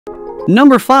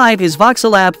Number 5 is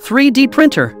Voxelab 3D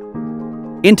printer.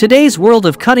 In today's world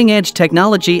of cutting-edge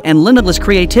technology and limitless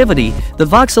creativity, the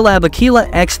Voxelab Aquila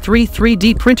X3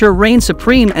 3D printer reigns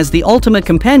supreme as the ultimate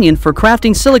companion for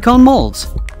crafting silicone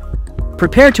molds.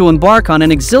 Prepare to embark on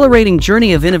an exhilarating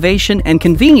journey of innovation and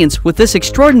convenience with this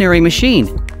extraordinary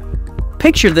machine.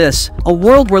 Picture this, a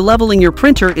world where leveling your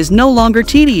printer is no longer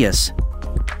tedious.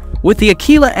 With the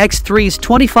Aquila X3's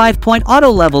 25-point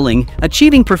auto-leveling,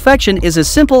 achieving perfection is as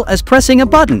simple as pressing a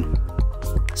button.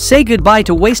 Say goodbye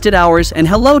to wasted hours and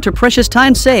hello to precious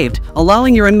time saved,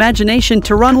 allowing your imagination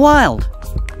to run wild.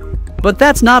 But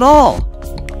that's not all.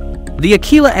 The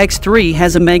Aquila X3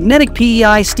 has a magnetic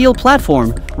PEI steel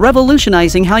platform,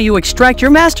 revolutionizing how you extract your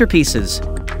masterpieces.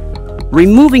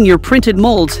 Removing your printed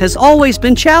molds has always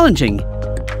been challenging.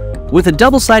 With a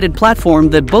double-sided platform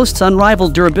that boasts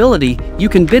unrivaled durability, you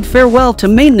can bid farewell to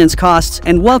maintenance costs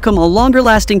and welcome a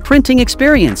longer-lasting printing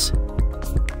experience.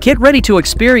 Get ready to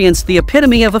experience the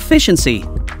epitome of efficiency.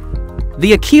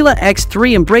 The Aquila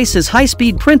X3 embraces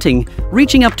high-speed printing,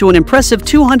 reaching up to an impressive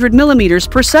 200 millimeters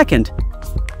per second.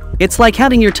 It's like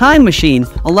having your time machine,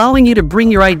 allowing you to bring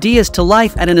your ideas to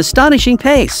life at an astonishing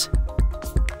pace.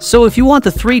 So if you want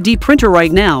the 3D printer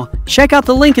right now, check out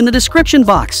the link in the description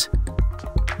box.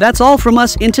 That's all from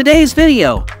us in today's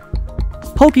video.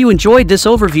 Hope you enjoyed this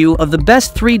overview of the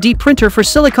best 3D printer for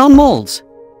silicone molds.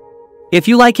 If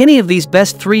you like any of these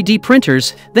best 3D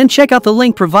printers, then check out the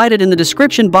link provided in the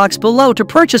description box below to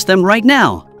purchase them right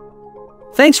now.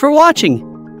 Thanks for watching!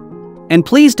 And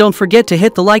please don't forget to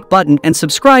hit the like button and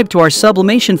subscribe to our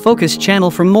sublimation focused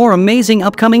channel for more amazing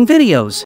upcoming videos.